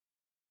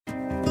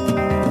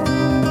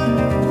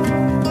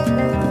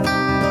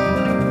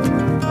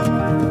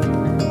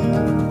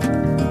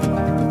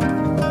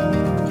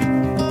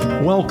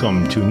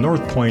welcome to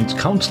North Point's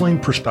Counseling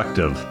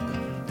Perspective,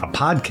 a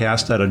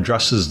podcast that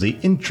addresses the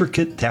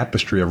intricate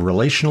tapestry of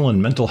relational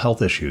and mental health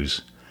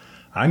issues.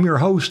 I'm your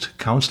host,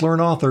 counselor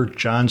and author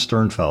John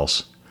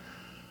Sternfels.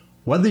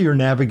 Whether you're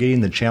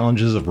navigating the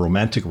challenges of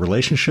romantic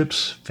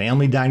relationships,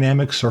 family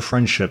dynamics, or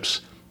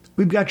friendships,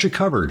 we've got you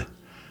covered.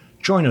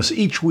 Join us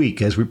each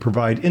week as we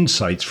provide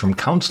insights from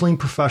counseling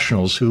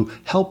professionals who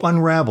help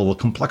unravel the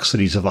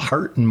complexities of the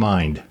heart and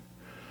mind.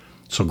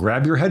 So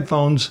grab your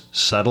headphones,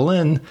 settle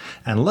in,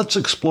 and let's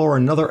explore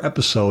another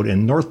episode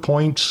in North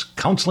Point's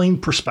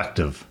Counseling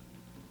Perspective.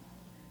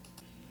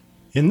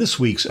 In this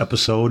week's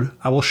episode,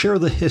 I will share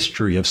the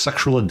history of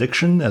sexual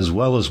addiction as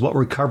well as what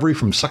recovery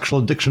from sexual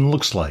addiction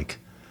looks like.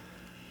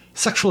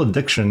 Sexual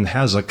addiction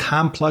has a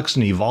complex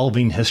and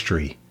evolving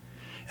history,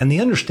 and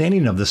the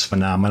understanding of this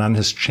phenomenon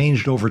has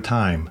changed over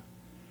time.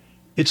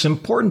 It's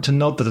important to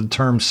note that the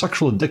term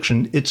sexual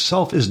addiction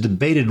itself is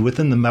debated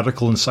within the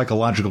medical and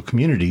psychological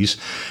communities,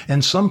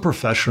 and some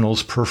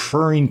professionals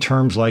preferring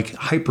terms like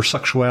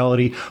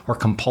hypersexuality or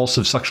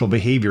compulsive sexual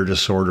behavior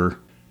disorder.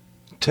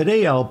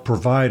 Today I'll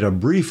provide a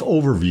brief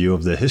overview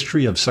of the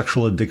history of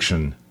sexual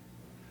addiction,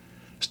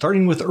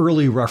 starting with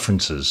early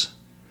references.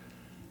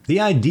 The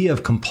idea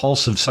of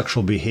compulsive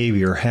sexual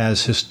behavior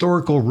has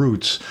historical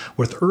roots,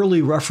 with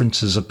early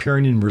references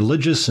appearing in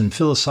religious and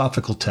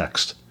philosophical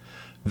texts.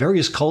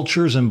 Various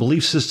cultures and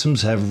belief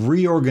systems have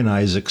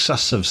reorganized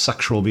excessive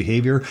sexual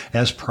behavior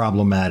as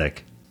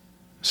problematic.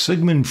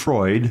 Sigmund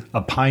Freud,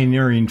 a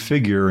pioneering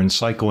figure in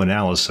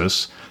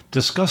psychoanalysis,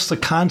 discussed the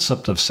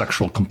concept of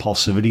sexual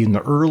compulsivity in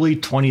the early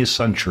 20th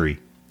century.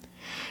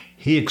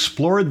 He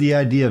explored the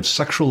idea of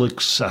sexual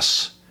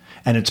excess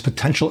and its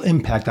potential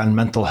impact on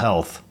mental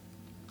health.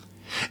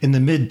 In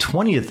the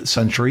mid-20th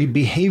century,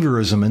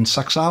 behaviorism and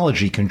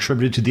sexology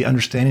contributed to the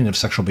understanding of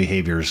sexual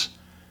behaviors.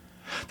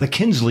 The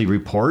Kinsley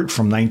Report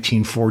from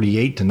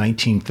 1948 to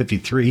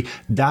 1953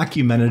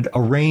 documented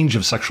a range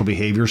of sexual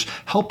behaviors,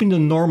 helping to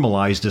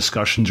normalize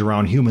discussions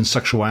around human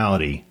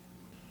sexuality.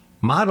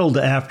 Modeled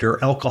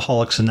after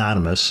Alcoholics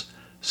Anonymous,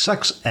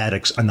 Sex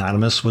Addicts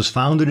Anonymous was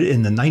founded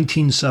in the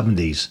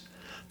 1970s.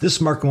 This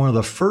marked one of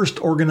the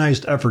first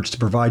organized efforts to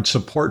provide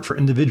support for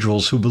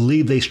individuals who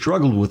believed they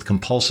struggled with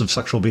compulsive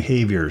sexual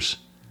behaviors.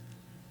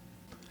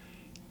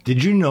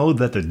 Did you know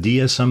that the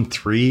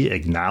DSM-3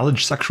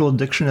 acknowledged sexual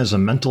addiction as a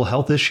mental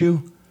health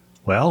issue?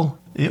 Well,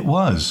 it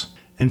was.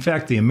 In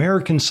fact, the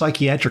American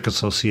Psychiatric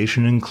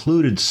Association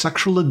included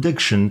sexual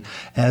addiction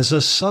as a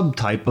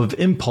subtype of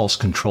impulse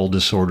control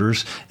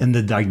disorders in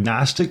the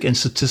Diagnostic and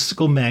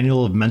Statistical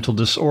Manual of Mental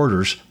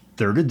Disorders,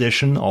 3rd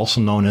edition,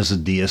 also known as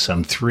the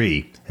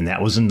DSM-3, and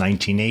that was in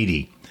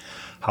 1980.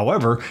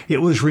 However, it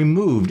was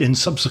removed in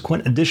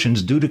subsequent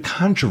editions due to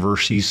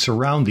controversies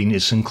surrounding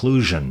its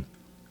inclusion.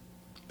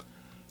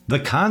 The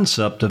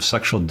concept of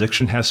sexual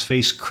addiction has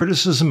faced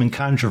criticism and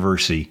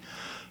controversy.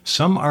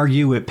 Some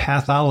argue it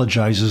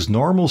pathologizes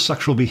normal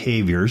sexual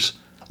behaviors,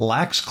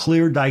 lacks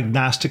clear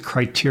diagnostic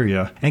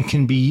criteria, and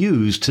can be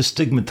used to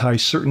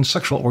stigmatize certain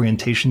sexual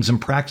orientations and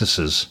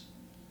practices.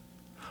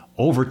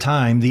 Over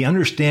time, the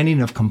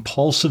understanding of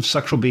compulsive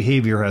sexual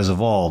behavior has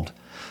evolved.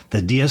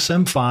 The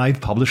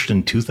DSM-5, published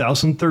in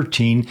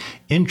 2013,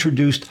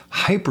 introduced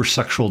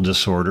hypersexual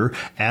disorder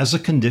as a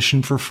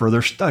condition for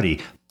further study,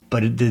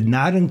 but it did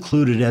not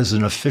include it as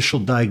an official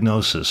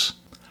diagnosis.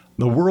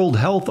 The World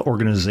Health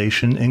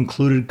Organization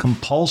included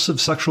compulsive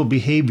sexual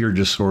behavior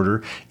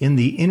disorder in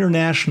the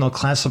International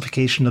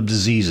Classification of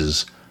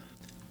Diseases.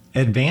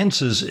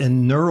 Advances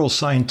in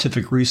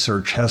neuroscientific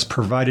research has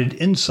provided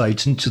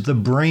insights into the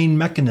brain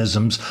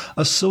mechanisms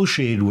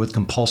associated with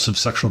compulsive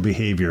sexual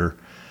behavior.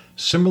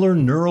 Similar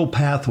neural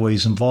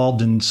pathways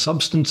involved in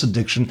substance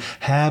addiction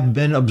have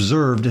been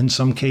observed in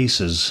some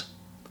cases.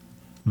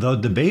 The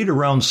debate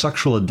around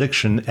sexual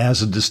addiction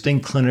as a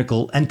distinct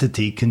clinical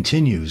entity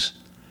continues.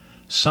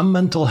 Some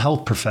mental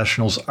health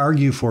professionals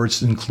argue for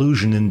its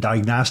inclusion in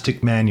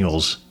diagnostic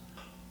manuals,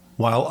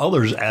 while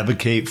others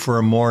advocate for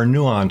a more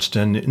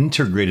nuanced and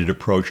integrated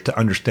approach to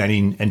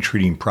understanding and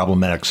treating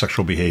problematic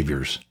sexual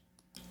behaviors.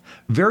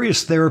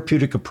 Various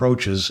therapeutic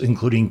approaches,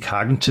 including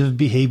cognitive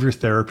behavior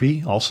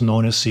therapy, also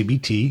known as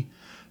CBT,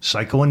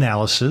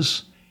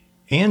 psychoanalysis,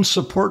 and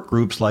support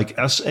groups like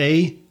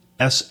SA,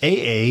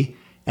 SAA,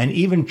 and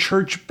even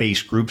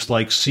church-based groups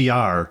like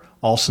CR,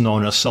 also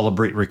known as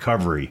Celebrate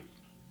Recovery.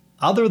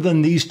 Other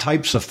than these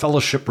types of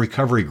fellowship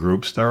recovery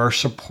groups, there are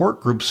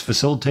support groups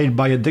facilitated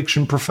by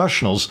addiction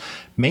professionals,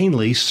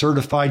 mainly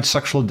certified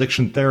sexual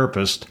addiction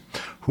therapists,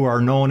 who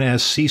are known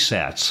as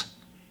CSATs.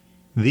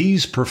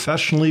 These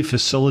professionally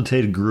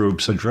facilitated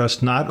groups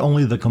address not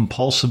only the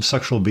compulsive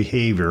sexual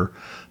behavior,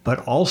 but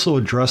also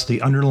address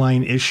the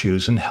underlying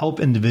issues and help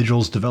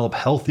individuals develop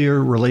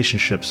healthier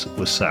relationships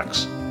with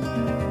sex.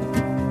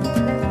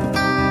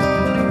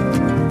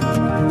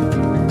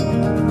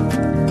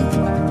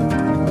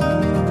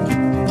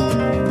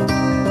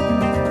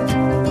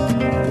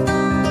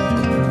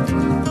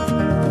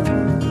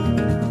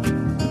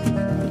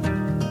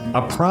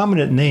 A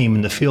prominent name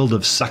in the field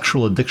of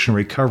sexual addiction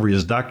recovery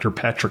is Dr.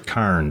 Patrick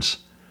Carnes.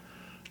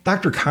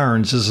 Dr.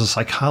 Carnes is a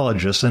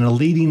psychologist and a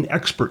leading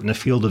expert in the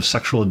field of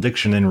sexual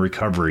addiction and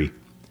recovery.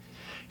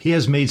 He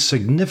has made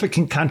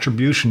significant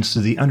contributions to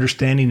the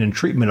understanding and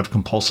treatment of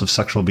compulsive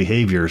sexual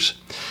behaviors.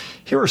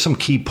 Here are some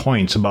key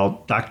points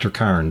about Dr.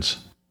 Carnes.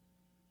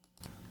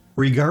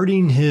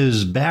 Regarding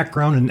his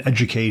background in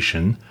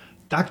education,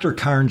 Dr.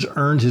 Carnes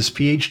earned his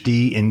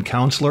PhD in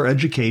counselor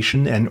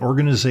education and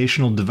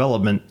organizational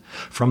development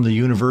from the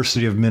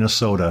University of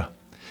Minnesota.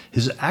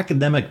 His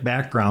academic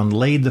background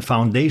laid the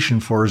foundation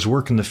for his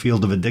work in the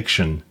field of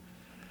addiction.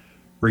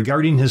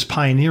 Regarding his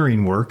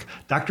pioneering work,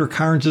 Dr.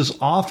 Carnes is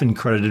often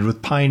credited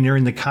with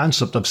pioneering the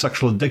concept of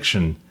sexual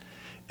addiction.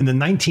 In the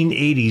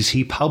 1980s,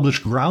 he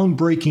published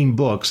groundbreaking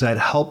books that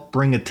helped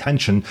bring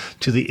attention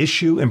to the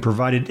issue and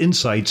provided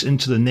insights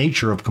into the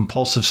nature of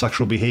compulsive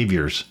sexual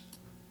behaviors.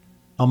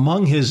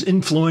 Among his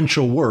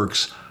influential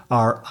works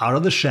are Out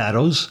of the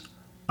Shadows,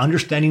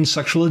 Understanding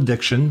Sexual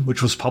Addiction,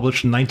 which was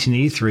published in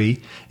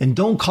 1983, and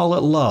Don't Call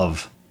It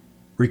Love,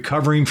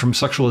 Recovering from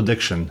Sexual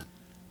Addiction.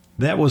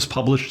 That was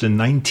published in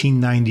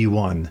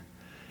 1991.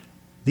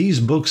 These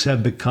books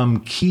have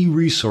become key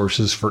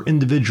resources for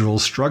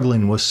individuals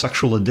struggling with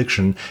sexual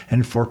addiction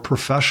and for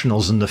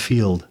professionals in the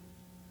field.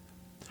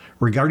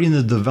 Regarding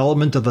the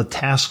development of the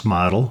task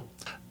model,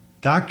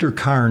 Dr.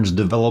 Carnes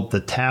developed the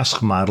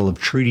task model of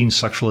treating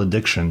sexual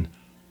addiction,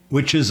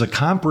 which is a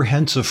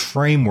comprehensive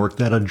framework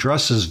that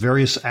addresses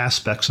various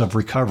aspects of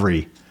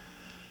recovery.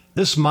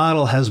 This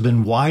model has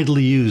been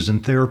widely used in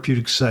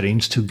therapeutic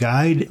settings to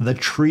guide the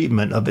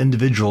treatment of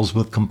individuals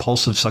with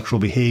compulsive sexual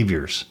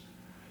behaviors.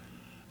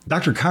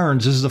 Dr.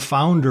 Carnes is the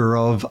founder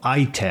of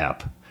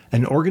ITAP,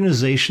 an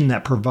organization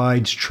that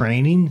provides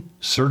training,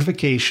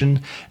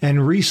 certification,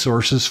 and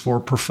resources for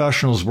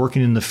professionals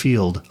working in the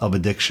field of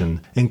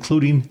addiction,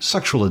 including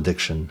sexual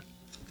addiction.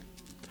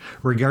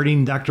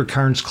 Regarding Dr.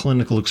 Carnes'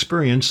 clinical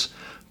experience,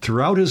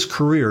 throughout his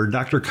career,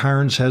 Dr.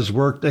 Carnes has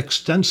worked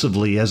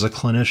extensively as a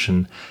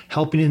clinician,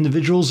 helping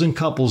individuals and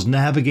couples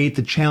navigate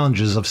the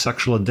challenges of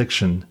sexual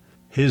addiction.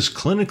 His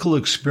clinical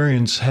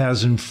experience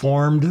has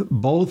informed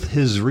both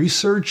his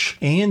research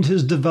and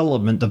his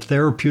development of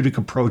therapeutic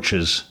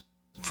approaches.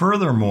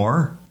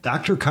 Furthermore,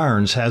 Dr.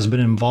 Carnes has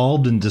been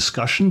involved in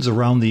discussions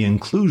around the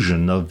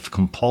inclusion of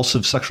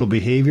compulsive sexual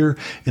behavior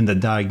in the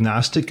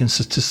Diagnostic and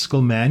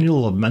Statistical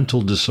Manual of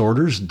Mental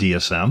Disorders,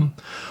 DSM.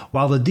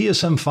 While the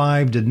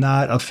DSM-5 did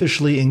not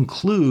officially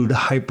include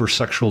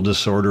hypersexual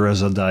disorder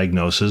as a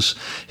diagnosis,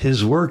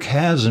 his work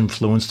has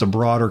influenced a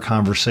broader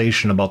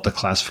conversation about the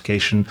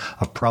classification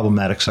of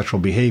problematic sexual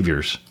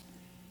behaviors.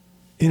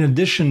 In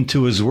addition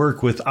to his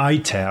work with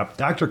ITAP,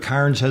 Dr.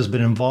 Carnes has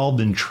been involved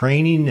in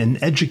training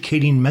and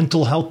educating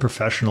mental health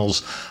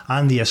professionals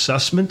on the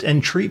assessment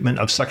and treatment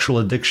of sexual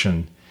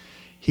addiction.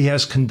 He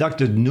has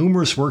conducted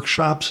numerous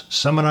workshops,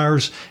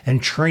 seminars, and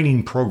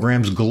training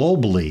programs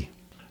globally.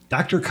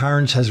 Dr.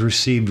 Carnes has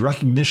received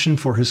recognition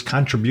for his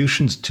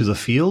contributions to the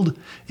field,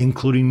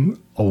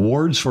 including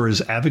awards for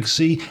his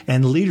advocacy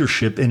and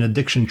leadership in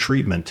addiction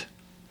treatment.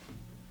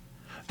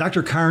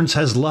 Dr. Carnes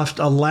has left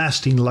a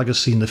lasting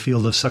legacy in the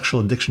field of sexual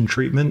addiction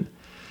treatment.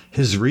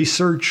 His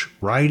research,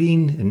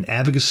 writing, and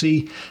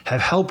advocacy have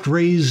helped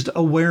raise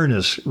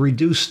awareness,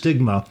 reduce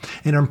stigma,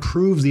 and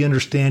improve the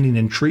understanding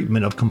and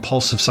treatment of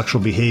compulsive sexual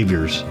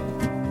behaviors.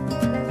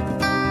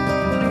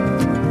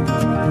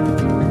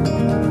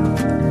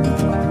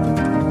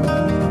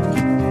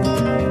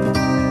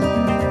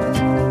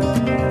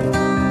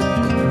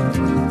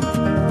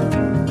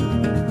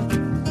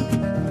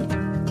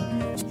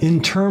 In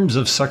terms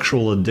of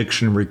sexual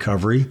addiction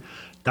recovery,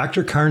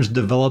 Dr. Carnes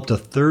developed a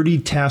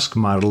 30-task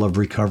model of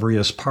recovery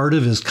as part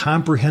of his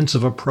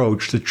comprehensive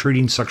approach to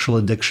treating sexual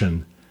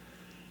addiction.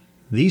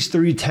 These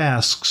 30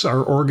 tasks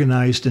are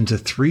organized into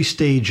 3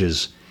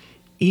 stages,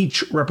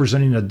 each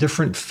representing a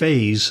different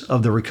phase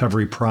of the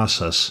recovery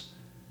process.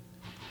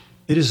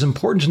 It is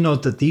important to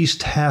note that these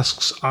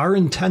tasks are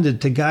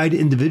intended to guide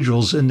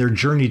individuals in their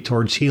journey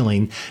towards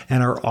healing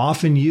and are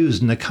often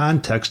used in the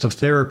context of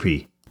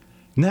therapy.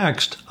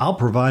 Next, I'll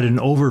provide an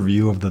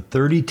overview of the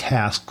 30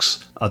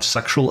 tasks of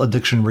sexual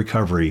addiction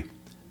recovery.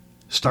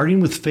 Starting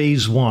with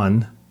Phase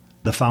 1,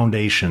 the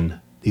foundation.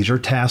 These are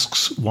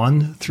tasks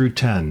 1 through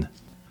 10.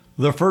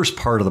 The first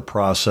part of the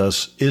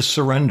process is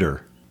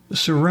surrender.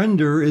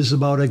 Surrender is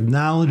about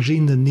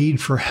acknowledging the need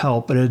for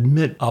help and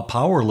admit a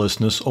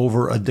powerlessness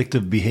over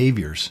addictive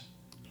behaviors.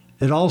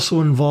 It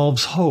also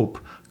involves hope,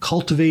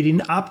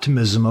 cultivating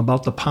optimism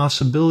about the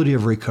possibility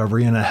of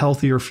recovery and a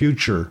healthier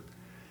future.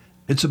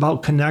 It's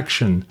about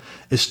connection,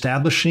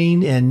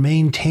 establishing and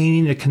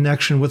maintaining a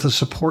connection with a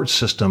support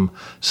system,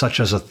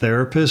 such as a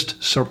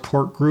therapist,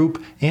 support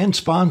group, and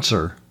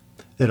sponsor.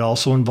 It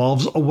also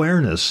involves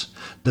awareness,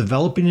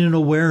 developing an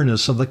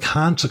awareness of the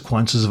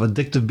consequences of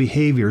addictive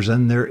behaviors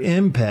and their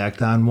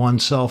impact on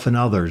oneself and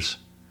others.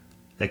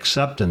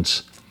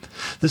 Acceptance.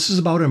 This is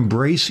about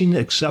embracing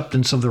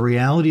acceptance of the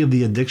reality of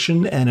the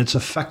addiction and its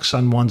effects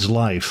on one's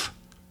life.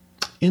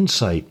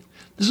 Insight.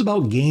 This is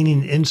about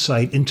gaining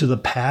insight into the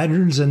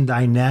patterns and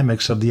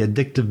dynamics of the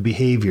addictive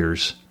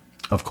behaviors.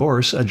 Of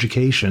course,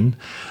 education,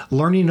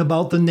 learning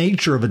about the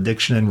nature of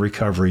addiction and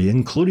recovery,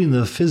 including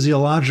the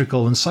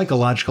physiological and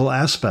psychological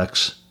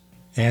aspects.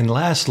 And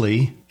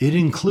lastly, it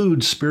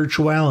includes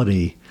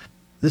spirituality.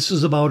 This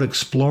is about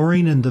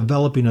exploring and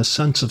developing a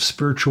sense of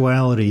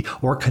spirituality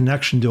or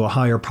connection to a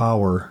higher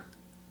power.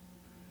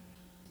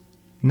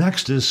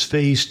 Next is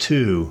Phase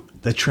 2,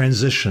 the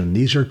transition.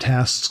 These are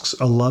tasks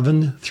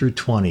 11 through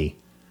 20.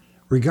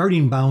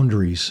 Regarding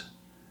boundaries,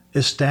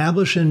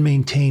 establish and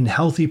maintain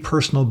healthy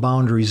personal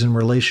boundaries in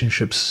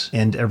relationships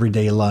and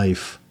everyday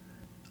life.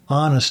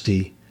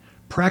 Honesty,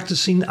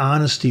 practicing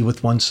honesty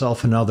with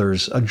oneself and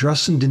others,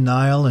 addressing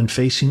denial and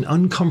facing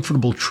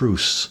uncomfortable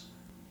truths.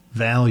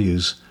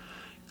 Values,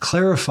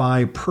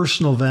 clarify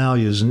personal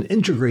values and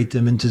integrate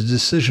them into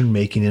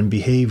decision-making and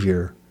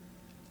behavior.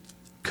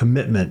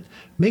 Commitment,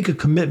 make a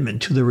commitment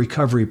to the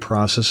recovery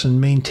process and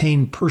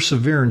maintain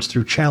perseverance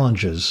through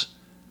challenges.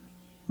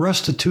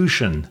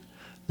 Restitution,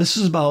 this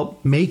is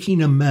about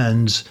making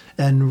amends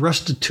and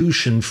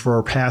restitution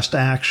for past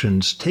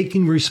actions,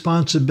 taking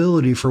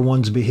responsibility for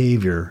one's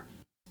behavior.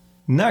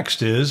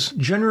 Next is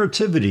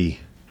generativity.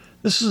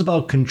 This is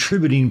about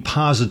contributing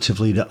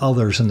positively to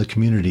others in the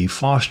community,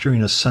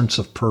 fostering a sense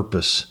of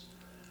purpose.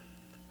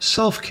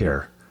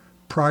 Self-care.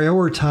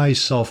 Prioritize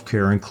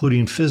self-care,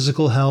 including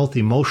physical health,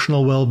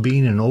 emotional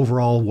well-being, and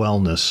overall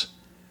wellness.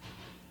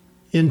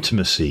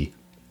 Intimacy.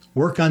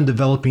 Work on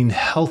developing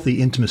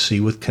healthy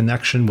intimacy with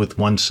connection with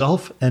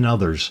oneself and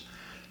others.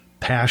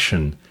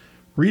 Passion.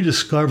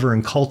 Rediscover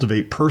and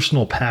cultivate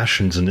personal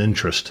passions and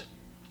interest.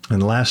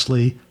 And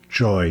lastly,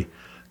 joy.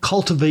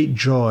 Cultivate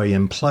joy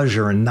and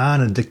pleasure in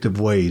non-addictive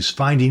ways,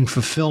 finding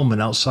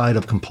fulfillment outside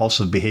of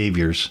compulsive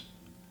behaviors.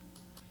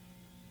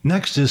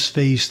 Next is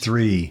Phase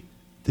 3,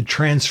 the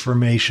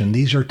transformation.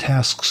 These are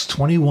tasks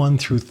 21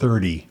 through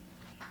 30.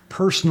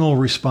 Personal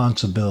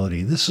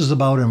responsibility. This is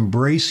about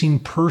embracing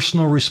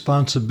personal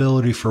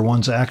responsibility for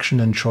one's action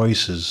and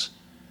choices.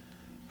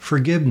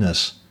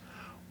 Forgiveness.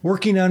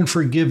 Working on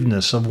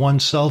forgiveness of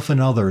oneself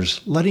and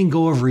others, letting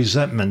go of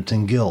resentment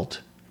and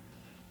guilt.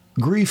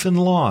 Grief and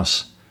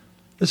loss.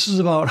 This is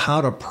about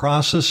how to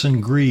process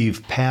and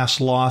grieve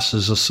past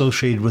losses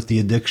associated with the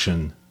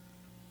addiction.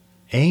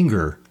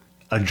 Anger.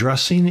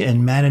 Addressing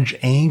and manage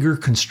anger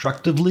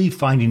constructively,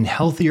 finding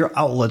healthier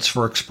outlets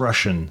for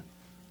expression.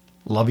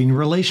 Loving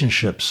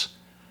relationships.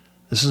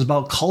 This is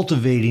about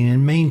cultivating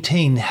and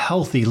maintaining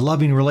healthy,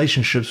 loving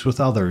relationships with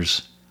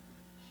others.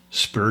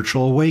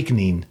 Spiritual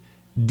awakening.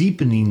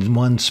 Deepening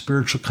one's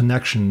spiritual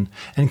connection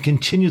and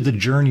continue the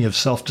journey of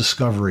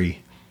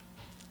self-discovery.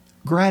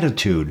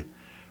 Gratitude.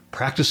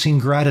 Practicing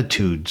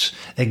gratitudes,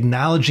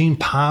 acknowledging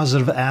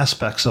positive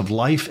aspects of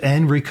life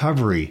and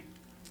recovery.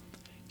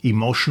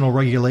 Emotional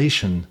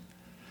regulation.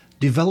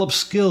 Develop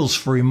skills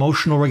for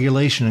emotional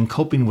regulation and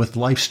coping with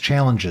life's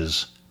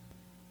challenges.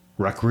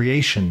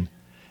 Recreation.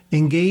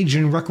 Engage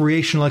in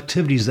recreational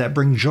activities that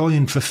bring joy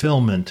and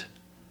fulfillment.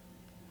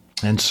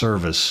 And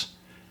service.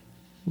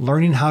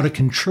 Learning how to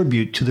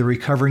contribute to the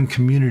recovering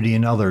community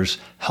and others,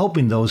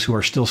 helping those who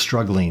are still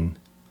struggling.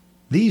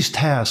 These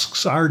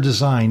tasks are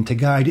designed to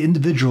guide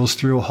individuals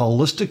through a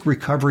holistic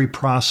recovery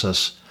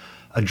process,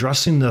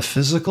 addressing the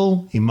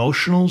physical,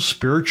 emotional,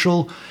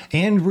 spiritual,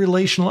 and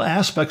relational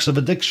aspects of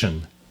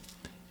addiction.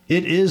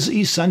 It is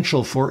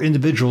essential for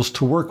individuals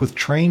to work with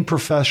trained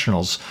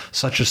professionals,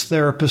 such as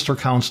therapists or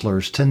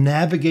counselors, to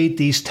navigate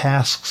these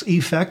tasks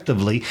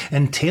effectively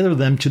and tailor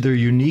them to their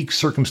unique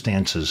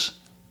circumstances.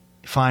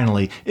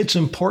 Finally, it's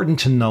important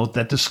to note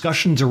that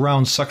discussions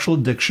around sexual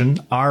addiction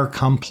are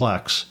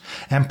complex,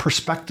 and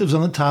perspectives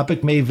on the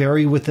topic may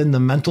vary within the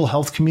mental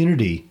health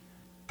community.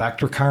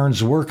 Dr.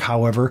 Karn's work,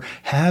 however,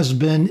 has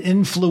been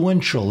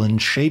influential in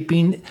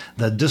shaping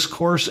the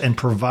discourse and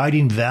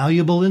providing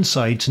valuable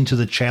insights into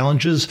the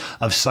challenges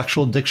of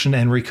sexual addiction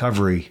and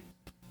recovery.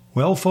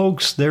 Well,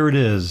 folks, there it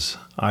is.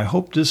 I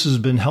hope this has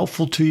been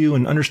helpful to you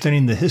in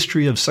understanding the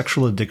history of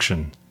sexual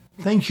addiction.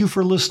 Thank you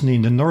for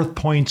listening to North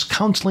Point's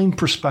Counseling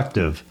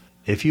Perspective.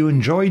 If you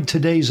enjoyed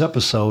today's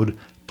episode,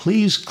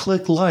 please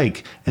click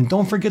like and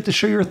don't forget to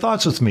share your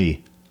thoughts with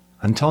me.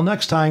 Until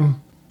next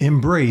time,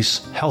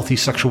 embrace healthy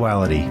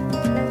sexuality.